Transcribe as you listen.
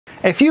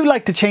If you'd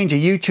like to change a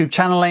YouTube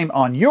channel name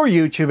on your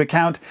YouTube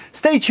account,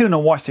 stay tuned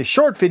and watch this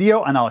short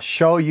video and I'll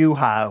show you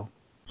how.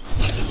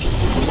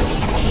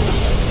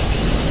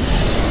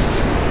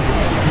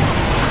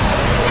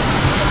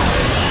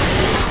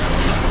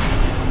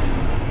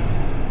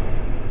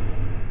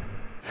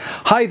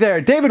 Hi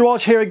there, David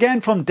Walsh here again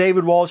from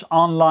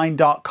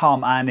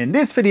davidwalshonline.com, and in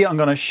this video I'm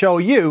going to show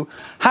you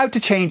how to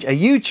change a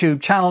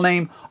YouTube channel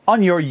name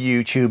on your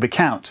YouTube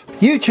account.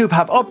 YouTube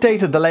have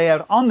updated the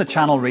layout on the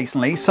channel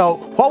recently, so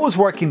what was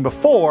working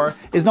before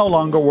is no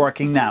longer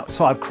working now.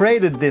 So I've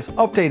created this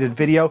updated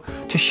video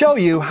to show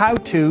you how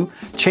to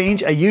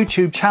change a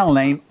YouTube channel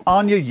name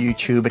on your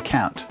YouTube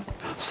account.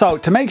 So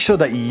to make sure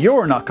that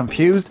you're not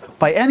confused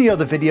by any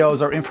other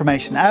videos or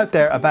information out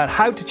there about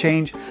how to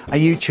change a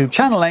YouTube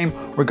channel name,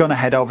 we're going to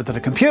head over to the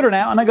computer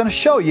now and I'm going to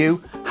show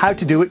you how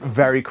to do it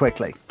very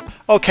quickly.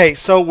 Okay,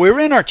 so we're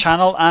in our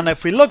channel, and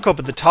if we look up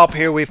at the top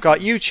here, we've got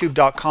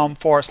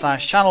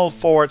youtube.com/channel/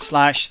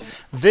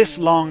 this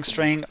long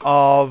string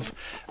of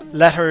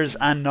letters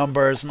and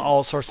numbers and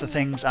all sorts of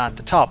things at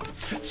the top.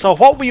 So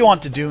what we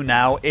want to do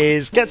now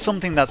is get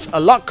something that's a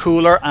lot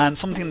cooler and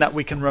something that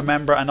we can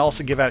remember and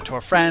also give out to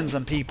our friends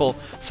and people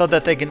so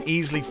that they can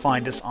easily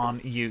find us on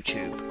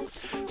YouTube.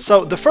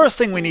 So the first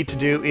thing we need to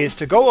do is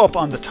to go up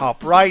on the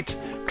top right,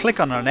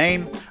 click on our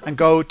name and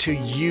go to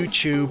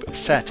YouTube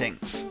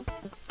settings.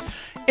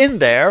 In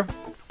there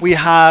we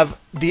have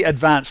the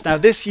advanced. Now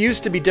this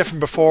used to be different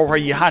before, where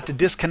you had to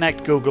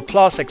disconnect Google+,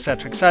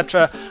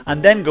 etc,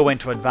 and then go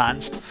into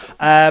advanced,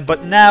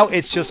 but now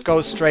it just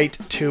goes straight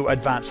to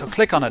advanced. So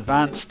click on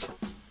advanced,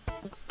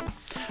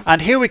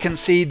 and here we can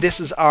see this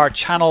is our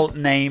channel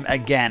name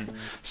again.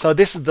 So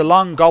this is the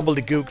long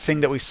gobbledygook thing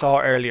that we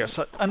saw earlier.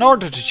 So in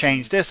order to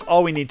change this,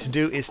 all we need to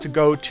do is to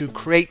go to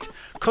create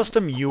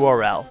custom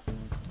URL.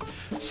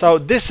 So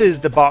this is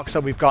the box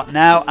that we've got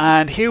now,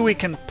 and here we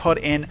can put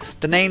in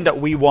the name that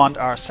we want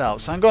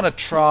ourselves. So I'm going to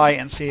try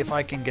and see if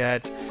I can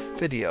get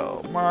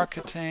video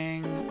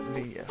marketing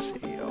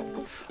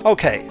VSEO.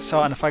 Okay,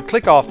 so and if I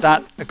click off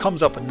that, it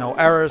comes up with no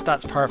errors.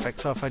 That's perfect.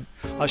 So if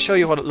I'll show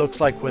you what it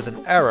looks like with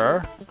an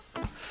error.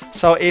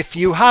 So if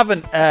you have a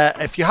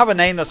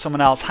name that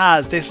someone else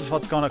has, this is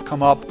what's going to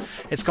come up.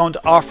 It's going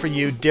to offer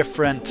you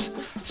different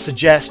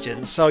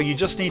suggestions. So you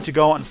just need to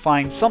go and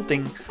find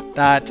something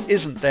that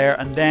isn't there,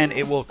 and then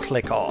it will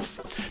click off.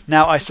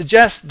 Now I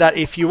suggest that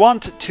if you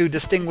want to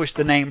distinguish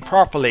the name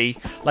properly,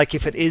 like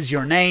if it is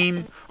your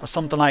name or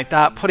something like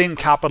that, put in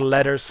capital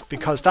letters,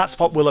 because that's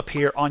what will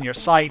appear on your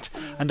site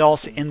and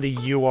also in the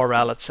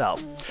URL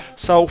itself.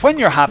 So when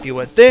you're happy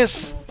with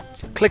this,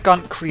 click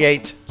on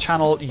create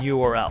channel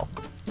URL.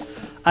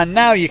 And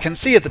now you can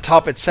see at the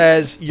top it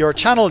says your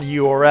channel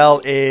URL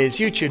is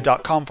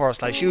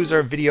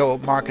youtube.com/user video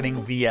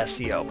marketing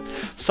VSEO.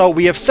 So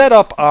we have set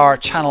up our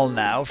channel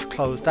now. If we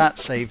close that,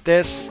 save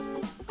this.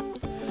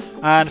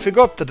 And if we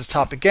go up to the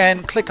top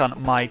again, click on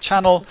my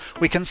channel,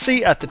 we can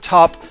see at the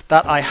top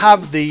that I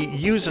have the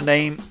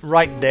username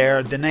right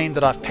there, the name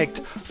that I've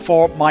picked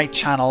for my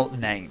channel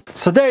name.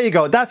 So there you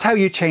go. That's how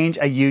you change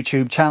a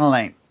YouTube channel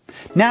name.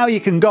 Now you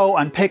can go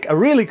and pick a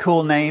really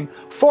cool name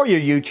for your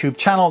YouTube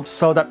channel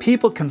so that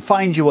people can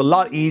find you a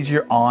lot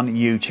easier on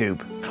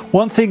YouTube.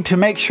 One thing to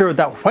make sure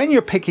that when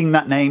you're picking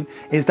that name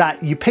is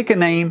that you pick a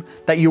name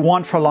that you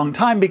want for a long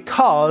time,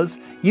 because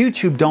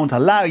YouTube don't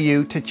allow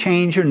you to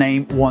change your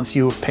name once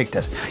you have picked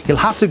it. You'll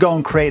have to go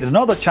and create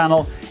another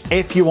channel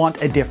if you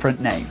want a different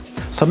name.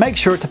 So make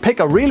sure to pick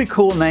a really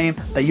cool name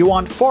that you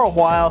want for a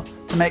while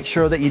to make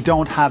sure that you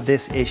don't have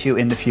this issue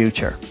in the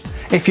future.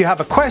 If you have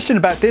a question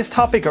about this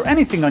topic or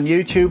anything on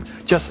YouTube,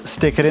 just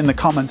stick it in the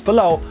comments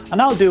below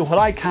and I'll do what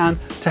I can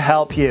to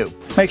help you.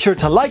 Make sure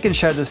to like and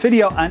share this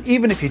video, and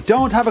even if you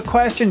don't have a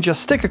question,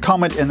 just stick a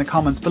comment in the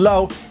comments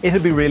below. It'll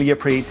be really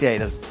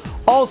appreciated.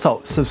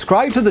 Also,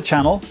 subscribe to the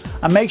channel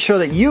and make sure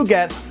that you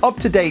get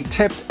up-to-date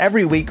tips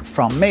every week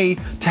from me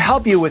to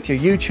help you with your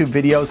YouTube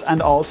videos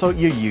and also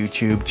your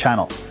YouTube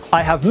channel.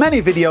 I have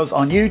many videos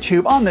on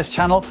YouTube on this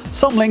channel.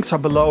 Some links are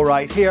below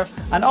right here,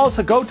 and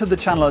also go to the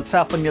channel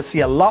itself and you'll see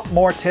a lot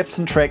more tips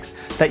and tricks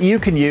that you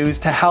can use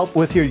to help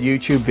with your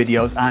YouTube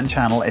videos and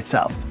channel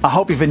itself. I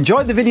hope you've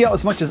enjoyed the video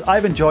as much as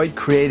I've enjoyed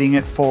creating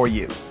it for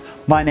you.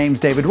 My name's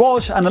David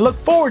Walsh and I look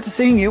forward to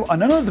seeing you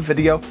on another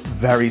video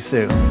very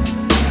soon.